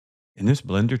In this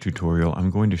Blender tutorial, I'm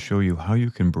going to show you how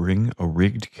you can bring a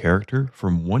rigged character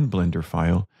from one Blender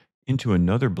file into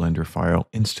another Blender file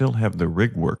and still have the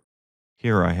rig work.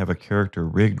 Here I have a character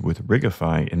rigged with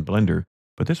Rigify in Blender,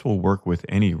 but this will work with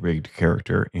any rigged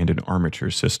character and an armature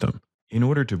system. In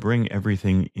order to bring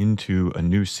everything into a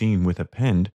new scene with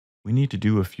Append, we need to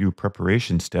do a few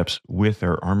preparation steps with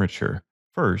our armature.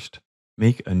 First,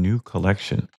 make a new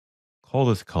collection. Call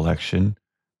this collection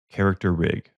character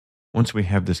rig. Once we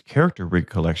have this character rig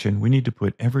collection, we need to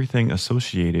put everything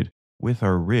associated with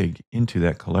our rig into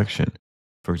that collection.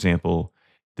 For example,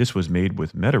 this was made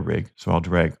with meta rig, so I'll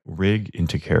drag rig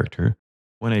into character.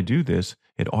 When I do this,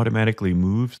 it automatically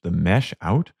moves the mesh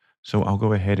out, so I'll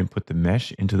go ahead and put the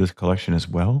mesh into this collection as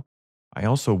well. I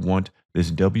also want this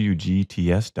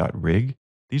wgts.rig.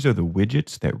 These are the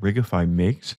widgets that Rigify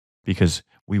makes because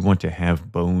we want to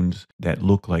have bones that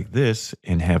look like this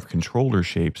and have controller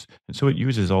shapes. And so it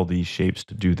uses all these shapes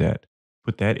to do that.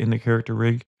 Put that in the character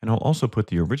rig, and I'll also put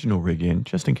the original rig in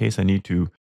just in case I need to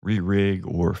re-rig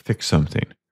or fix something.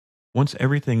 Once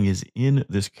everything is in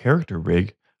this character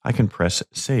rig, I can press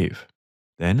save.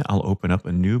 Then I'll open up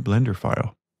a new Blender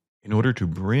file. In order to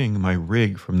bring my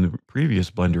rig from the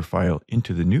previous Blender file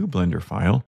into the new Blender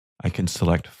file, I can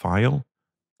select File,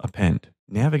 Append.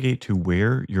 Navigate to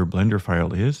where your Blender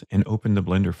file is and open the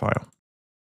Blender file.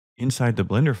 Inside the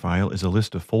Blender file is a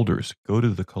list of folders. Go to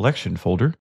the Collection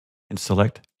folder and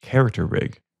select Character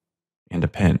Rig and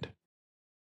Append.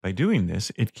 By doing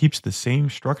this, it keeps the same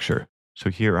structure. So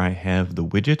here I have the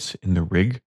widgets in the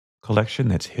rig collection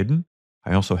that's hidden.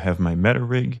 I also have my meta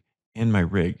rig and my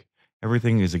rig.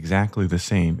 Everything is exactly the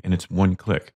same and it's one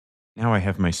click. Now I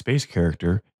have my space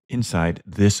character inside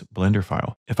this Blender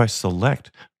file. If I select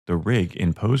the rig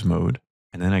in pose mode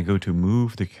and then I go to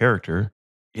move the character,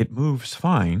 it moves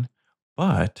fine,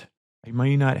 but I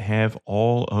might not have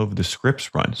all of the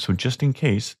scripts run. So just in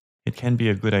case, it can be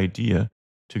a good idea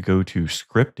to go to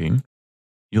scripting.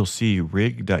 You'll see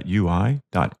rig.ui.python.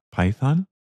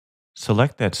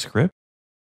 Select that script,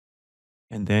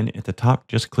 and then at the top,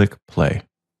 just click play.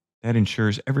 That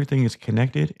ensures everything is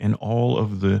connected and all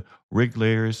of the rig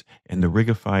layers and the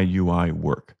Rigify UI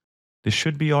work. This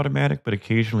should be automatic, but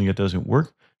occasionally it doesn't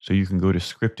work. So you can go to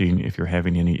scripting if you're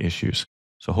having any issues.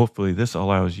 So hopefully this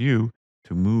allows you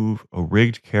to move a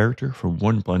rigged character from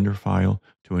one Blender file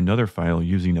to another file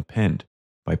using Append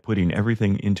by putting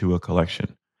everything into a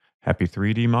collection. Happy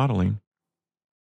 3D modeling.